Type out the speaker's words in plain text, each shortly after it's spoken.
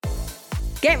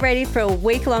Get ready for a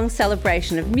week-long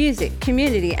celebration of music,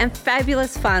 community and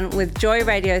fabulous fun with Joy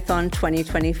Radiothon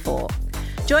 2024.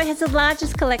 Joy has the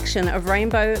largest collection of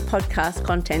rainbow podcast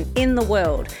content in the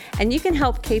world, and you can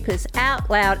help keep us out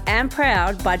loud and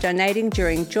proud by donating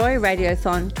during Joy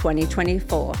Radiothon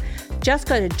 2024. Just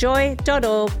go to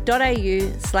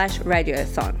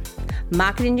joy.org.au/radiothon.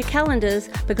 Mark it in your calendars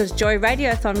because Joy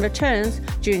Radiothon returns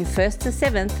June 1st to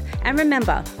 7th, and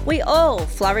remember, we all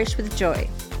flourish with joy.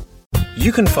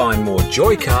 You can find more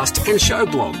Joycast and show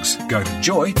blogs. Go to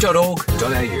joy.org.au.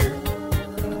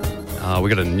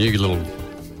 We've got a new little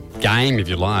game, if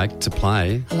you like, to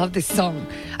play. I love this song.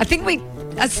 I think we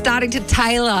are starting to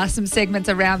tailor some segments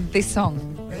around this song.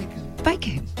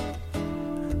 Bacon.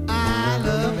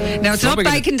 No, it's not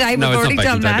Bacon Day. We've already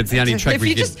done that. It's the only track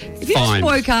we if you just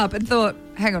woke up and thought,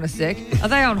 hang on a sec, are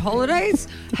they on holidays?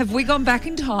 Have we gone back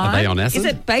in time? Are they on acid? Is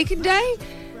it Bacon Day?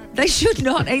 They should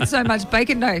not eat so much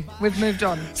bacon. No, we've moved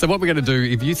on. So what we're going to do,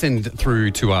 if you send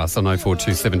through to us on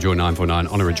 0427 Joy 949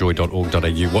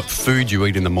 honorajoy.org.au what food you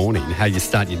eat in the morning, how you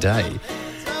start your day,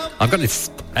 I've got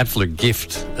this absolute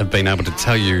gift of being able to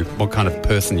tell you what kind of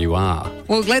person you are.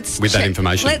 Well, let's with that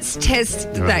information. Let's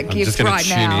test that I'm gift just gonna right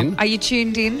tune now. in. Are you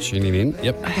tuned in? Tuning in,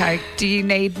 yep. Okay. Do you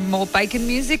need more bacon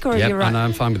music or are Yep, you right? I know,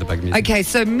 I'm fine with the bacon music. Okay,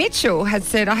 so Mitchell has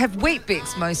said, I have Wheat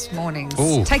Bix most mornings.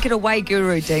 Ooh. Take it away,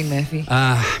 Guru Dean Murphy.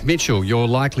 Mitchell, you're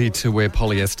likely to wear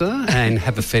polyester and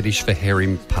have a fetish for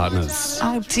hairy partners.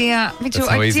 Oh, dear. Mitchell,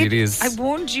 That's how easy it is. I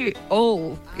warned you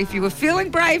all. If you were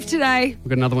feeling brave today, We've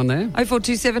got another one there.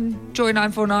 0427 Joy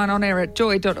 949 on air at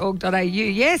joy.org.au.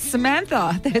 Yes,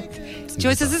 Samantha.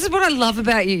 Joy says, this is what I love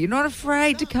about you. You're not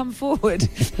afraid to come forward.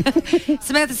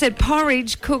 Samantha said,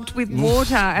 porridge cooked with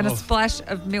water and a splash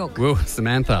of milk. Well,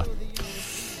 Samantha,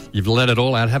 you've let it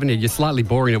all out, haven't you? You're slightly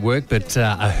boring at work, but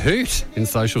a hoot in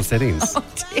social settings.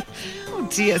 Oh,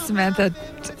 dear, Samantha.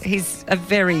 He's a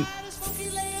very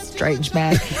strange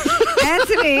man.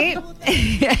 Anthony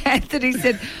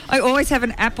said, I always have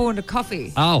an apple and a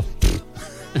coffee. Oh,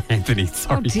 Anthony,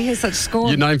 sorry. Oh, dear, such scorn.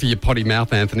 You're known for your potty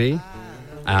mouth, Anthony.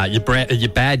 Your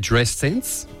bad dress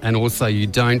sense, and also you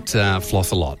don't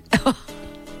floss a lot. Well,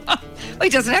 he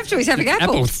doesn't have to. He's having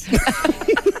apples.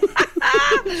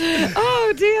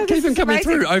 Oh, dear. Keep them coming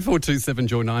amazing. through. 0427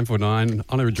 Joy 949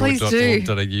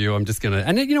 honorajoy.org.au. I'm just going to...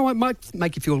 And you know what? It might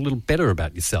make you feel a little better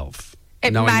about yourself.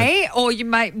 It may, or you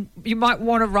might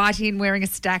want to write in wearing a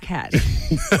stack hat.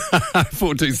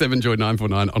 0427 Joy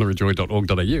 949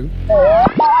 honorajoy.org.au.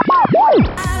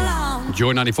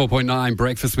 Joy 94.9,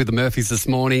 breakfast with the Murphys this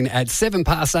morning at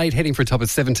 8:07, heading for a top of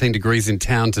 17 degrees in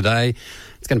town today.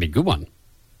 It's going to be a good one.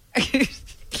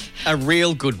 A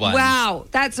real good one. Wow,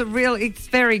 it's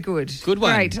very good. Good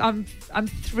one. Great. I'm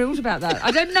thrilled about that. I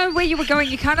don't know where you were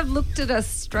going. You kind of looked at us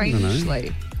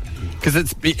strangely. Because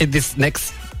this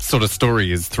next sort of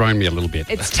story has thrown me a little bit.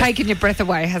 It's taken your breath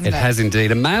away, hasn't it? It has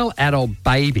indeed. A male adult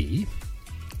baby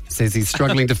says he's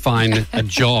struggling to find a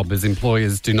job as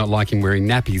employers do not like him wearing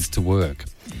nappies to work.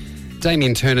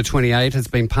 Damien Turner, 28, has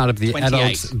been part of the 28.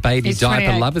 adult baby He's diaper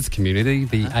 28. lovers community,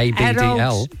 the ABDL.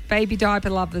 Adult baby diaper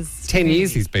lovers. 10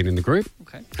 years he's been in the group,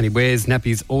 and he wears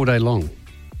nappies all day long.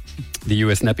 The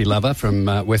US nappy lover from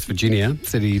West Virginia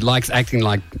said he likes acting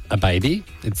like a baby.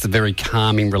 It's a very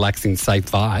calming, relaxing, safe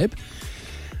vibe.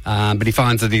 But he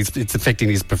finds that it's affecting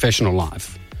his professional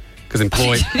life. Because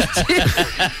employed...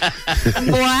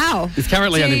 Wow. He's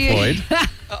currently unemployed.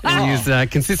 And he's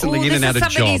consistently in and out of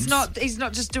jobs. He's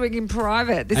not just doing in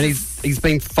private. He's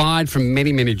been fired from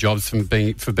many, many jobs for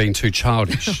being too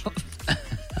childish.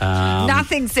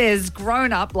 Nothing says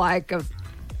grown up like a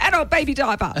adult baby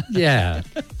diaper. Yeah.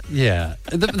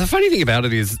 The funny thing about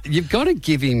it is you've got to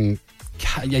give him,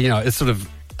 a sort of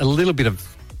a little bit of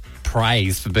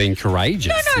praise for being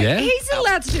courageous. No, yeah? he's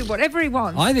allowed to do whatever he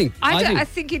wants. I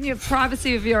think in your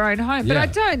privacy of your own home, but Yeah. I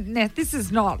don't. This is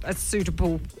not a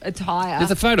suitable attire.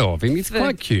 There's a photo of him. He's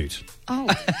quite cute. Oh,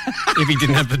 If he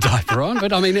didn't have the diaper on.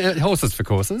 But, I mean, horses for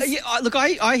courses. Yeah, look,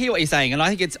 I hear what you're saying, and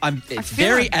I think it's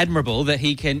very admirable that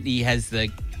he has the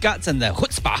guts and the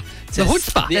chutzpah. The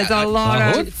chutzpah. There's a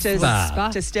lot of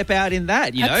chutzpah. to step out in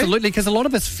that, you know. Absolutely, because a lot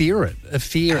of us fear it. A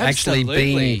fear actually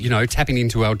Absolutely. being, tapping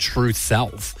into our true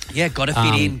self. Yeah, got to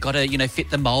fit in, got to, fit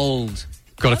the mould.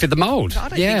 Got to fit the mould. I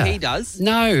don't think he does.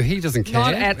 No, he doesn't care.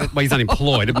 Not at all. Well, he's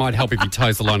unemployed. It might help if he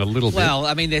toes the line a little bit. Well,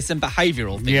 I mean, there's some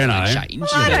behavioural things that change.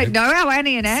 I don't know. Our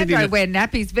Annie and Sitting Andrew at- wear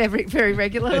nappies very, very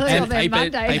regularly on their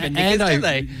Monday. paper knickers, don't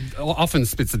they? Often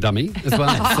spits a dummy as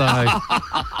well.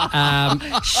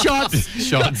 Shots.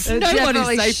 Shots. No one is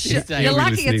Definitely safe these days. You're We're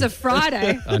lucky it's listening. a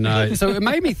Friday. I know. So it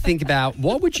made me think about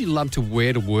what would you love to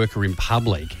wear to work or in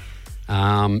public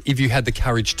if you had the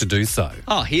courage to do so?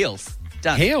 Oh, heels.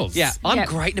 Done. Heels. Yeah, I'm Yep.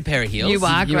 great in a pair of heels. You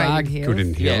are You great are in heels. good in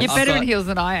heels. Yeah. You're I've better in got- heels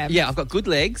than I am. Yeah, I've got good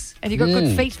legs. And you've got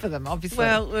good feet for them, obviously.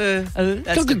 Well, that's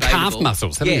Got good calf debatable.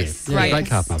 muscles, haven't Yes. you? Yeah, Right. great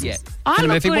calf muscles. Yeah. I Hannah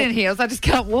look Murphy, good what- in heels. I just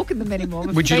can't walk in them anymore.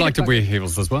 My Would you feet like to are wear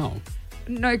heels as well?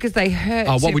 fucking- No, because they hurt.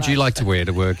 Oh, what too would you much. like to wear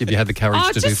to work if you had the courage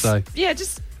to do just, so? Yeah,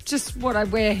 just what I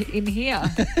wear in here.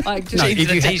 Like just No, Jeans if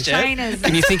and you a had- t-shirt. trainers.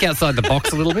 Can you think outside the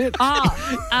box a little bit?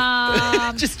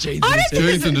 Just jeans. I don't think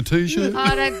Jeans and a t-shirt.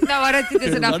 I don't think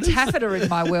there's enough taffeta in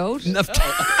my world.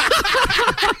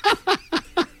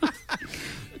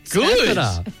 Good.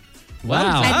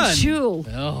 Wow. And tulle.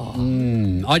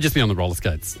 I'd just be on the roller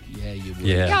skates. Yeah, you would.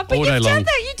 Yeah, Yeah, but all you've day done long.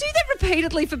 that. You do that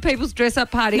repeatedly for people's dress-up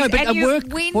parties, No, but and at you work-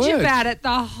 whinge work. about it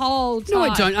the whole time. No,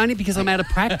 I don't. Only because I'm out of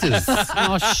practice.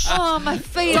 Oh, my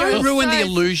feet. Don't are ruin so- the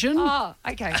illusion. Oh,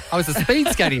 okay. I was a speed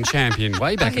skating champion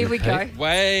way back. Here in we the go. peak.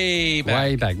 Way back.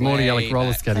 Way back. Morty Alec Way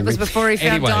roller back. skating. That was before he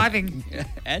found Anyway, diving.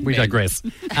 And We men. digress.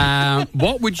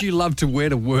 What would you love to wear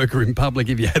to work or in public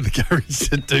if you had the courage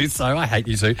to do so? I hate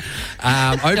you two.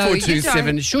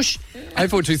 0427 don't. shush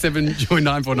 0427 joy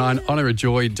 949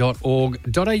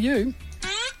 honourajoy.org.au.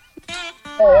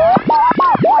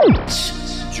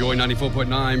 Joy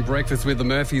 94.9 breakfast with the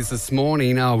Murphys this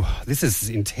morning. Oh, this is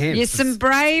intense. Yes, some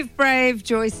brave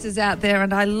Joysters out there,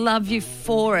 and I love you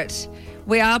for it.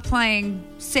 We are playing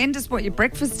Send Us What Your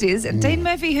Breakfast Is, and Dean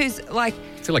Murphy, who's like...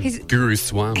 I feel like he's, Guru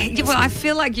Swami. Yeah, well, I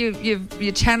feel like you're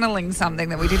channeling something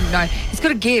that we didn't know. He's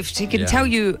got a gift. He can Yeah. tell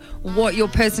you what your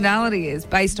personality is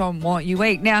based on what you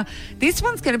eat. Now, this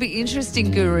one's going to be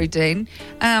interesting, Guru Dean.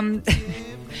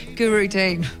 Guru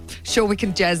Dean. Sure, we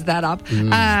can jazz that up.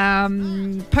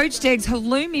 Poached eggs,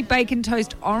 halloumi, bacon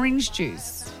toast, orange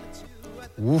juice.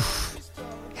 Oof.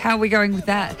 How are we going with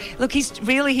that? Look, he's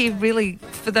really,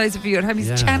 for those of you at home, he's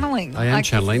Yeah. channeling. I am Like,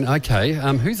 channeling. Okay.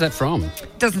 Who's that from?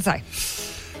 Doesn't say.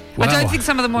 Wow. I don't think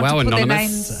some of them want to put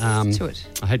Anonymous. their names to it.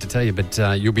 I hate to tell you, but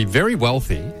you'll be very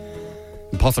wealthy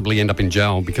and possibly end up in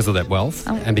jail because of that wealth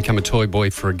and become a toy boy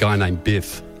for a guy named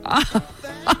Biff.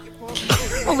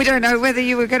 Well, we don't know whether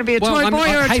you were going to be a toy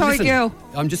boy or a toy listen, girl.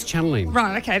 I'm just channeling.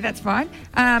 Right, okay, that's fine.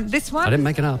 This I one, didn't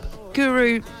make it up.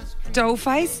 Guru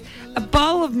Dollface, a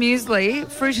bowl of muesli,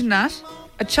 fruit and nut,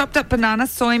 a chopped up banana,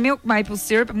 soy milk, maple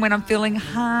syrup, and when I'm feeling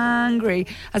hungry,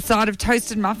 a side of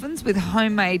toasted muffins with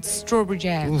homemade strawberry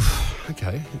jam.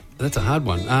 Okay, that's a hard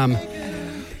one.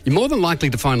 You're more than likely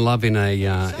to find love in a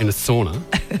sauna,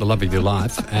 the love of your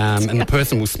life, and the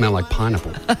person will smell like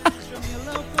pineapple.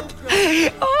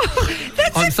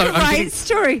 That's a great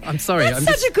story. I'm sorry, That's I'm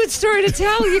such just- a good story to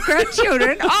tell your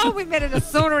grandchildren. Oh, we met at a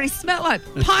sauna and he smelled like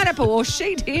pineapple, or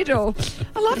she did, or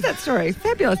I love that story.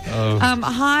 Fabulous.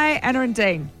 Hi, Anna and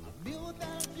Dean.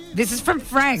 This is from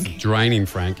Frank. Draining,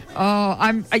 Frank. Oh,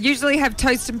 I usually have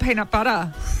toast and peanut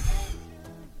butter.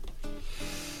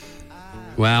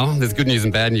 Well, there's good news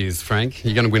and bad news, Frank.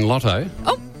 You're going to win lotto.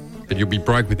 Oh. But you'll be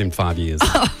broke within 5 years.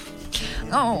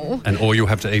 Oh, And all you'll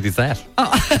have to eat is that.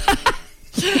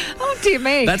 oh dear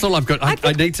me. That's all I've got.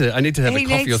 I need to have He a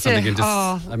coffee or needs something to- and just,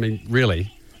 oh. I mean,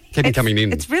 really, keep it coming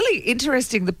in. It's really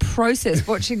interesting, the process,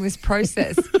 watching this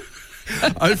process.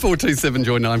 0427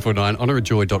 Joy 949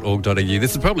 honourajoy.org.au.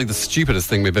 This is probably the stupidest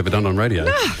thing we've ever done on radio.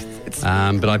 It's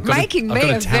But I've got making I've got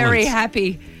me a very talent.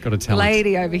 happy Got a talent.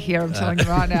 lady over here, I'm telling you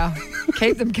right now.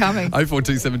 Keep them coming.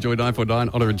 0427 Joy 949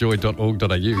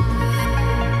 honourajoy.org.au.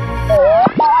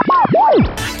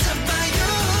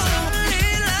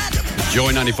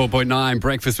 Joy 94.9,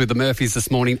 breakfast with the Murphys this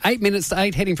morning. 8 minutes to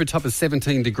 8, heading for a top of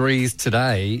 17 degrees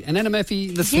today. And Anna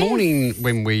Murphy, this Yes. morning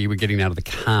when we were getting out of the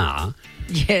car,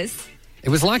 Yes. it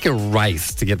was like a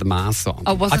race to get the masks on.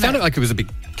 Oh, wasn't I found it? it like it was a bit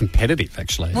competitive,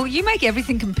 actually. Well, you make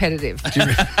everything competitive.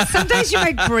 Some days you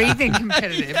make breathing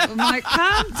competitive. I'm like,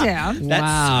 calm down.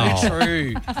 Wow.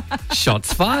 True.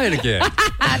 Shots fired again.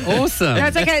 Awesome. No,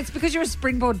 it's okay. It's because you're a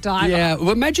springboard diver. Yeah,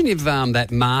 well, imagine if that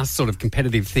mask sort of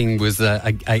competitive thing was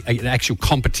an actual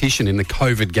competition in the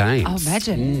COVID games. Oh,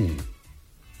 imagine.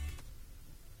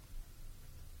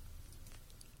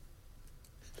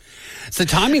 So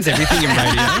timing's everything in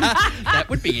radio. That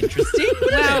would be interesting.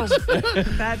 Well,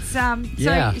 that's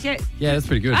Yeah. So, Yeah, that's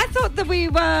pretty good. I thought that we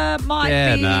might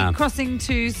Yeah, be nah. crossing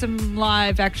to some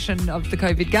live action of the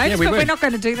COVID games, Yeah, we but were. we're not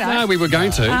going to do that. No, we were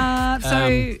going to.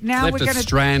 So now left we're us going to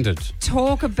stranded.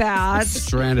 talk about.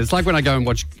 Stranded. It's like when I go and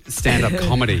watch stand-up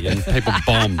comedy and people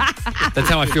bomb. That's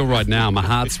how I feel right now. My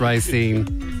heart's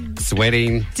racing,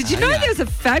 sweating. Did you know there was a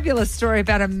fabulous story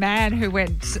about a man who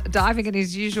went diving in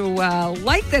his usual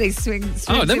lake that he swims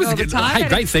Oh, that in was all a good. the time? Hey,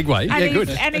 great segue. Yeah, good.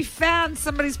 And he found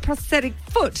somebody's prosthetic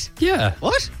foot. Yeah.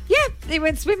 What? Yeah, he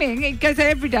went swimming. He goes there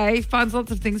every day. He finds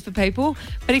lots of things for people.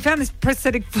 But he found this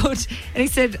prosthetic foot, and he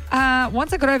said,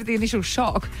 once I got over the initial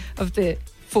shock of the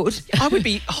foot, I would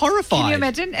be horrified. can you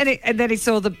imagine? And then he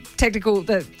saw the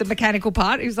mechanical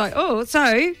part. He was like, oh,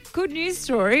 so good news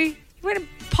story. He went and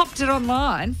popped it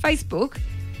online, Facebook.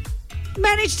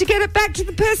 Managed to get it back to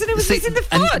the person who was missing the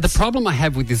foot. And the problem I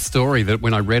have with this story, that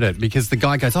when I read it, because the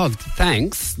guy goes, oh,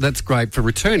 thanks, that's great for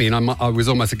returning. I was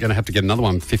almost going to have to get another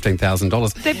one,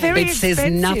 $15,000. They're very It says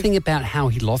expensive. nothing about how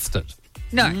he lost it.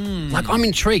 No. Like, I'm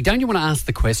intrigued. Don't you want to ask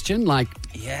the question? Like,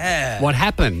 Yeah. what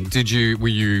happened? Did you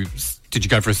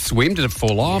go for a swim? Did it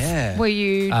fall off? Yeah. Were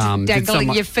you Did dangling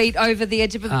someone- your feet over the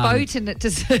edge of a boat and it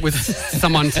just... Was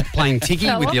someone playing tiggy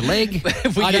Fell with off? your leg?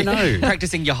 Were I don't you know.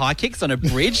 practicing your high kicks on a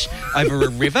bridge over a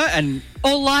river and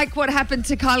Or like what happened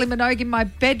to Kylie Minogue in my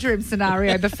bedroom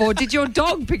scenario before. Did your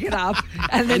dog pick it up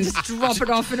and then just drop it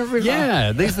off in a river?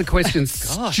 Yeah, these are the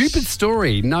questions. Gosh. Stupid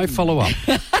story, no follow-up.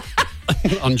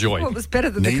 On Joy. Well, it was better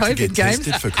than the Need to COVID get games.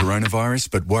 tested for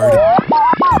coronavirus, but worried.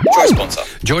 Joy sponsor.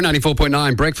 Joy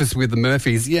 94.9, Breakfast with the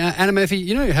Murphys. Yeah, Anna Murphy,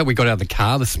 you know how we got out of the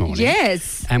car this morning?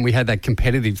 Yes. And we had that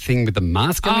competitive thing with the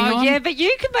mask going on? Oh, yeah, but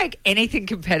you can make anything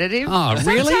competitive. Oh,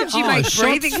 really? Sometimes you make shots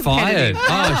breathing fired. competitive.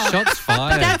 Oh, shots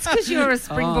fired. But that's because you're a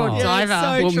springboard Oh. diver.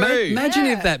 Yeah, so well, true. imagine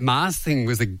if that mask thing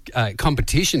was a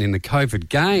competition in the COVID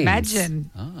Games.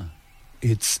 Imagine.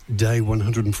 It's day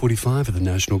 145 of the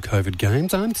National COVID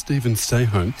Games. I'm Stephen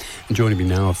Stayhome, and joining me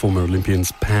now are former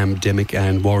Olympians Pam Demick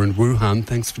and Warren Wuhan.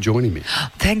 Thanks for joining me.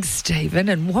 Thanks, Stephen.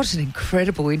 And what an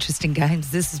incredible, interesting games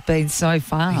this has been so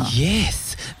far.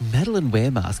 Yes, Madeline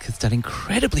Wearmask has done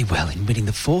incredibly well in winning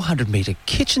the 400-metre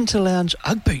kitchen to lounge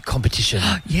Ugg boot competition.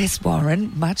 Yes,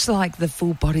 Warren, much like the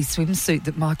full-body swimsuit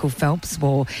that Michael Phelps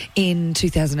wore in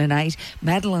 2008,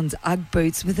 Madeline's Ugg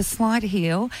boots with a slight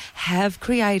heel have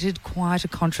created quite a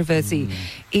controversy.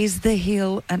 Is the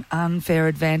heel an unfair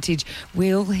advantage?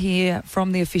 We'll hear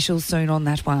from the officials soon on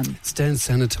that one. Stan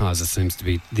Sanitizer seems to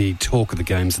be the talk of the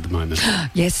Games at the moment.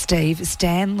 Yes, Steve,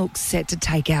 Stan looks set to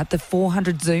take out the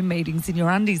 400 Zoom meetings in your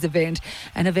undies event,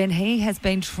 an event he has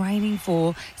been training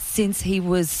for since he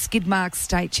was Skidmark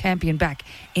state champion back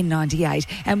in 98.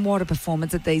 And what a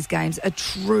performance at these games, a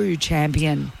true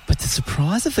champion. But the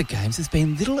surprise of the Games has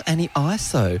been little Annie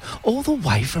Iso, all the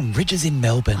way from Ridges in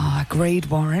Melbourne. Oh, agreed,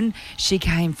 Warren. She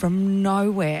came from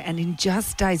nowhere, and in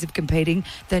just days of competing,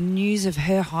 the news of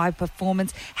her high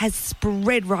performance has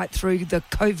spread right through the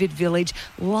COVID village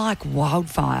like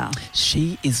wildfire.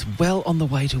 She is well on the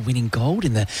way to winning gold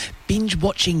in the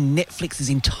binge-watching Netflix's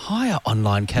entire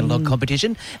online catalogue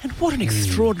competition. And what an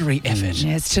extraordinary effort.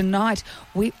 Yes, tonight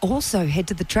we also head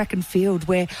to the track and field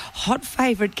where hot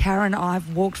favourite Karen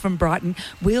Ive walked from Brighton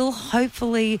will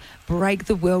hopefully break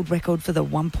the world record for the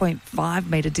 1.5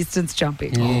 metre distance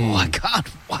jumping. Oh, I can't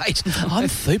wait. I'm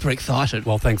super excited.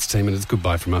 Well, thanks, team, and it's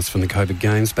goodbye from us from the COVID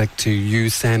Games. Back to you,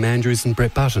 Sam Andrews and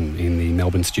Brett Button in the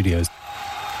Melbourne studios.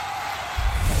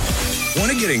 Want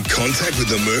to get in contact with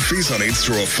the Murphys on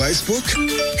Insta or Facebook?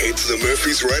 Head to the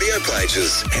Murphys radio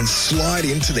pages and slide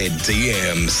into their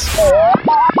DMs.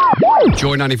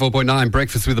 Joy 94.9,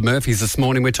 Breakfast with the Murphys this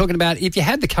morning. We're talking about if you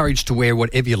had the courage to wear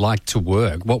whatever you like to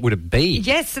work, what would it be?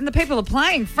 Yes, and the people are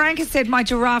playing. Frank has said my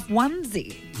giraffe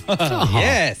onesie.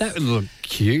 Yes. That would look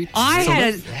cute. I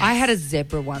had a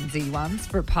zebra onesie once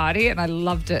for a party and I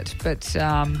loved it. But,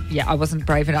 I wasn't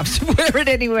brave enough to wear it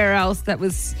anywhere else. That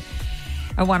was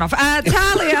a one-off. Talia.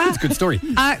 It's a good story.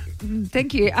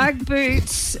 Thank you. Ugg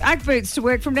boots to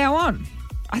work from now on.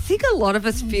 I think a lot of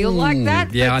us feel like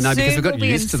that. Yeah, but I know, because soon we've got we'll be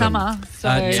used in to them. summer.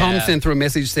 So Tom sent through a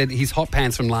message, said his hot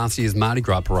pants from last year's Mardi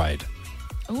Gras parade.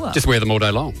 Ooh. Just wear them all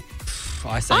day long.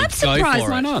 I say I'm go surprised.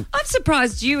 for it. I'm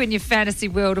surprised you in your fantasy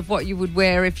world of what you would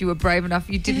wear if you were brave enough.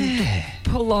 You didn't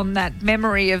pull on that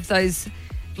memory of those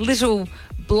little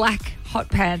black hot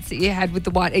pants that you had with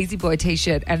the white Easy Boy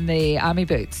t-shirt and the army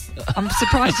boots. I'm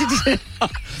surprised you didn't.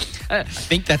 I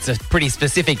think that's a pretty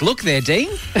specific look there, Dean.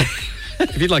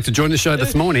 If you'd like to join the show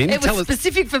this morning, It tell was us.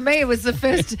 specific for me. It was the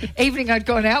first evening I'd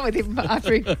gone out with him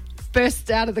after he burst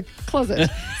out of the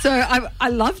closet. So I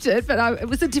loved it, but it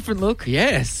was a different look.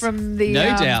 Yes. From the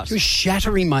no doubt. You're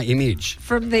shattering my image.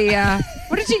 From the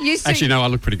what did you use to? Actually, no, I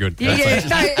look pretty good. Yeah,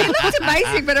 no, it looked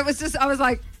amazing, but it was just I was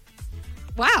like,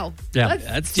 Wow. Yeah,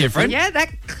 That's different. Yeah, that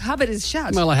cupboard is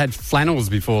shut. Well, I had flannels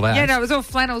before that. Yeah, no, it was all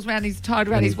flannels tied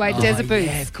around his waist, desert boots.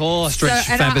 Yeah, of course. Stretch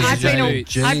and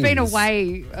Fabergé I've been jeans.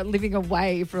 away, living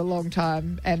away for a long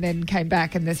time, and then came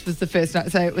back, and this was the first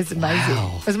night. So it was amazing.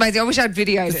 Wow. It was amazing. I wish I'd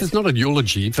videoed This it. is not a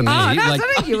eulogy for me. Oh, no, it's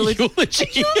not a eulogy.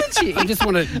 Eulogy. I just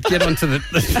want to get onto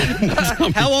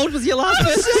the. How old was your last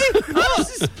person? I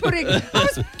was just I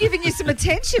was giving you some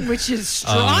attention, which is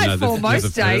strive for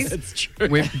most days. It's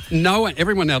true.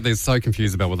 Everyone out there is so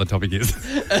confused about what the topic is.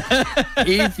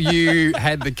 If you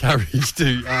had the courage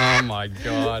to, oh my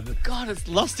God, God, it's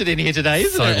lost it in here today,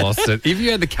 isn't so it? lost it. If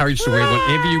you had the courage to wear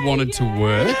whatever you wanted to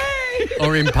work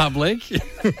or in public,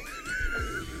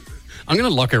 I'm going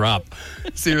to lock her up.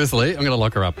 Seriously, I'm going to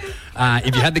lock her up.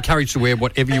 If you had the courage to wear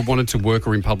whatever you wanted to work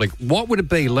or in public, what would it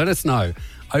be? Let us know.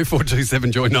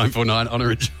 0427 Joy 949 on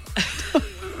a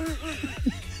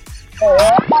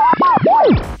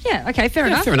Yeah, okay, fair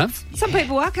enough. Fair enough. Some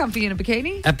people are comfy in a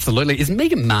bikini. Absolutely. Is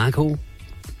Meghan Markle,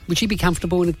 would she be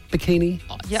comfortable in a bikini?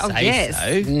 Yeah, Say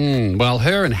yes. so. Well,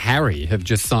 her and Harry have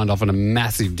just signed off on a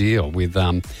massive deal with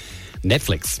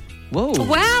Netflix. Whoa.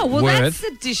 Wow, well, Worth. that's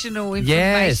additional information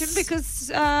Yes.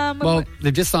 because... Well,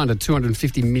 they've just signed a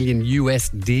 $250 million US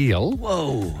deal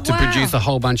Whoa. to Wow. produce a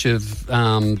whole bunch of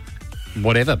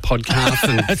whatever, podcasts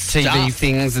and TV Stuff.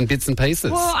 things and bits and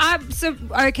pieces. Well,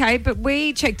 okay, but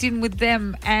we checked in with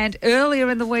them, and earlier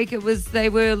in the week they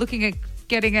were looking at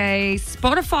getting a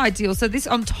Spotify deal. So this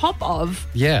on top of,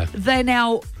 yeah. they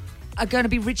now are going to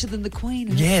be richer than the Queen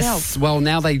herself. Yes. Well,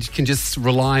 now they can just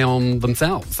rely on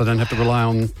themselves. They don't have to rely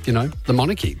on, the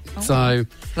monarchy. So Well,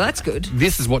 that's good.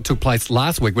 this is what took place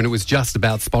last week when it was just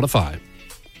about Spotify.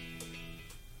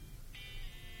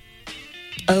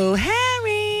 Oh,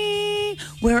 Harry,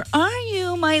 where are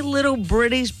you, my little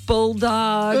British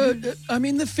bulldog? I'm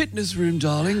in the fitness room,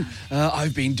 darling.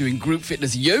 I've been doing group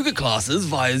fitness yoga classes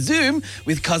via Zoom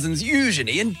with cousins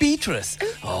Eugenie and Beatrice.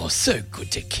 Oh, so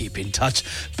good to keep in touch.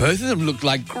 Both of them looked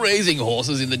like grazing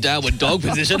horses in the downward dog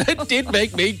position. It did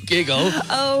make me giggle.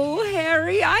 Oh,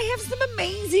 Harry, I have some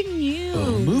amazing news.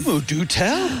 Oh, Mumu, do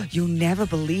tell. You'll never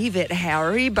believe it,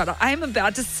 Harry, but I'm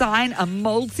about to sign a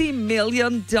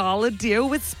multi-million-dollar deal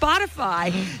with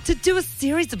Spotify to do a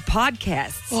series of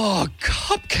podcasts. Oh,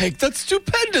 Cupcake, that's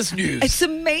stupendous news. It's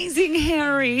amazing,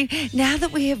 Harry. Now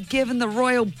that we have given the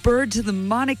royal bird to the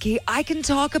monarchy, I can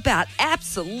talk about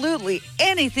absolutely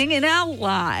anything in our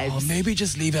lives. Oh, maybe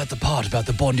just leave out the part about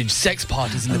the bondage sex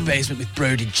parties in the basement with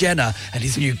Brody Jenner and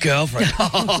his new girlfriend.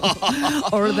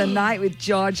 Or the night with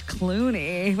George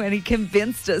Clooney when he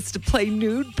convinced us to play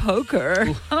nude poker.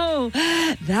 Oh,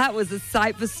 that was a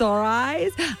sight for sore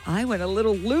eyes. I went a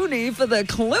little loony for the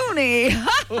Clooney.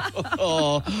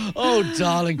 Oh,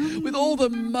 darling, with all the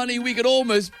money we could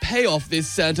almost pay off this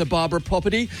Santa Barbara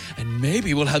property, and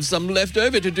maybe we'll have some left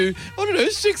over to do,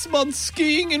 6 months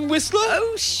skiing in Whistler.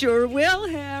 Oh, sure will,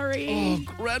 Harry. Oh,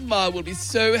 Grandma will be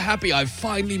so happy I've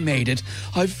finally made it.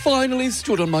 I've finally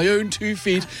stood on my own 2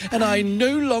 feet, and I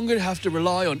no longer have to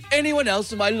rely on anyone else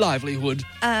for my livelihood.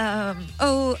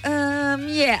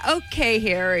 Yeah, okay,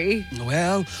 Harry.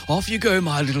 Well, off you go,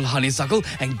 my little honeysuckle,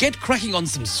 and get cracking on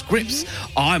some scripts.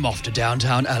 I'm off to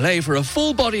downtown LA for a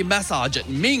full-body massage at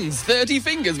Ming's 30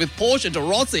 Fingers with Portia de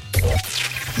Rossi.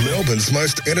 Melbourne's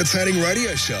most entertaining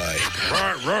radio show.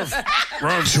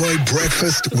 Joy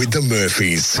Breakfast with the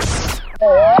Murphys.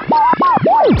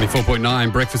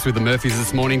 4.9 Breakfast with the Murphys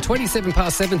this morning. 27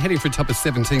 past 7, heading for a top of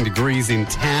 17 degrees in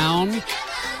town.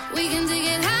 We can take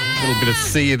it high. A little bit of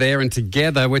see you there, and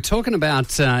together we're talking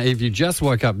about if you just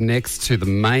woke up next to the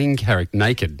main character,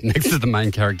 naked, next to the main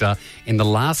character in the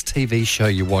last TV show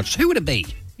you watched, who would it be?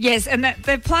 Yes, and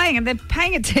they're playing and they're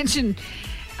paying attention.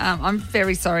 I'm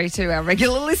very sorry to our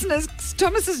regular listeners.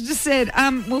 Thomas has just said,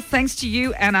 well, thanks to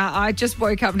you, Anna, I just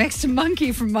woke up next to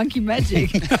Monkey from Monkey Magic.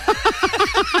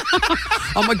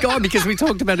 Oh, my God, because we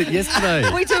talked about it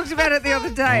yesterday. We talked about it the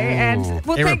other day. And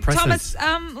well, Irrepressive. Thomas,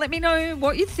 let me know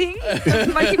what you think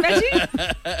of Monkey Magic.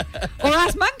 Or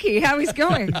ask Monkey how he's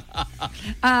going.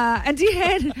 And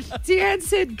Deanne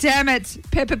said, damn it,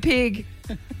 Peppa Pig.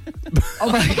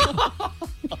 Oh, my God.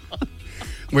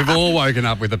 We've all woken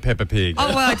up with a Peppa Pig. Oh,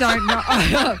 well, I don't know.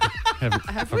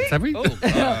 Have we?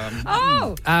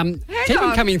 Oh, Keep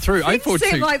them coming through. Things 042.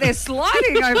 seem like they're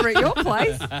sliding over at your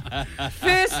place.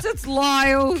 First it's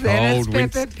Lyle, then it's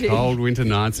Peppa Pig. Cold winter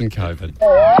nights and COVID.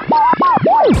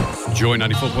 Joy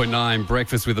 94.9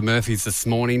 Breakfast with the Murphys this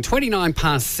morning. 29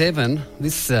 past 7.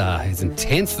 This is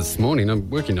intense this morning. I'm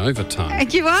working overtime.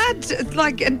 And you are,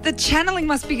 the channeling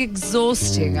must be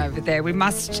exhausting over there. We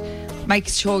must make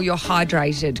sure you're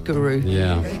hydrated, Guru.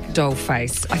 Yeah. Doll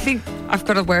face. I think I've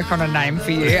got to work on a name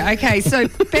for you. Okay, so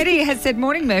Betty has said,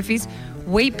 morning, Murphys.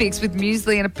 Wheat Bix with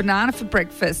muesli and a banana for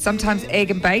breakfast, sometimes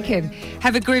egg and bacon.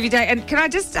 Have a groovy day. And can I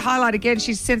just highlight again,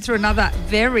 she sent through another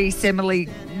very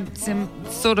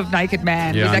sort of naked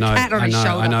man with a cat on his shoulder.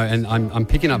 I know, and I'm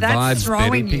picking up That's vibes,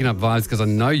 throwing Betty. you. Picking up vibes because I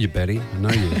know you, Betty. I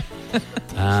know you.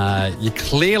 You're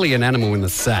clearly an animal in the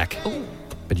sack,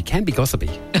 but you can be gossipy.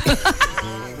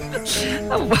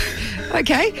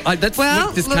 Okay.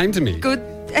 This came to me. Good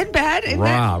and bad. And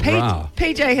Rah, then rah.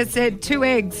 PJ has said 2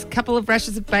 eggs, couple of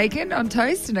rashers of bacon on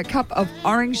toast, and a cup of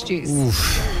orange juice.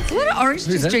 There's a lot of orange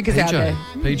Who's juice that? drinkers out there.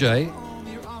 PJ,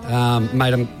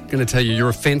 mate, I'm going to tell you, you're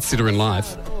a fence sitter in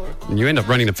life, and you end up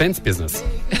running a fence business.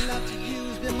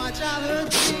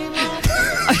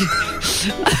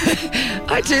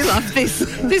 I do love this.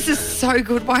 This is so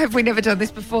good. Why have we never done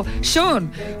this before?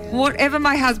 Sean, whatever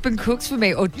my husband cooks for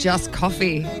me or just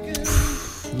coffee.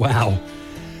 Wow.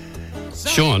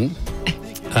 Sean,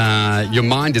 your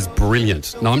mind is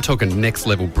brilliant. No, I'm talking next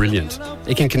level brilliant.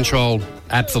 It can control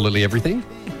absolutely everything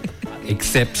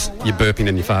except your burping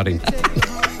and your farting.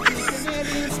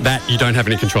 That you don't have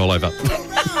any control over.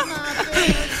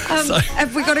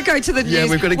 Have we got to go to the news? Yeah,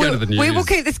 we've got to go to the news. We will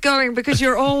keep this going because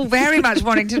you're all very much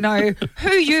wanting to know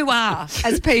who you are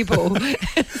as people.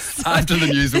 After the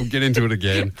news, we'll get into it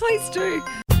again. Please do.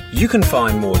 You can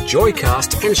find more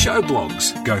Joycast and show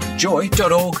blogs. Go to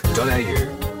joy.org.au.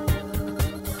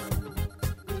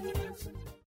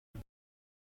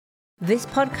 This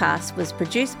podcast was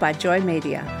produced by Joy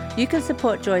Media. You can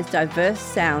support Joy's diverse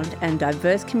sound and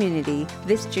diverse community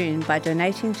this June by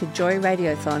donating to Joy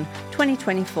Radiothon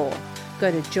 2024.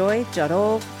 Go to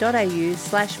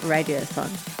joy.org.au/radiothon.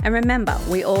 And remember,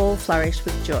 we all flourish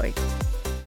with joy.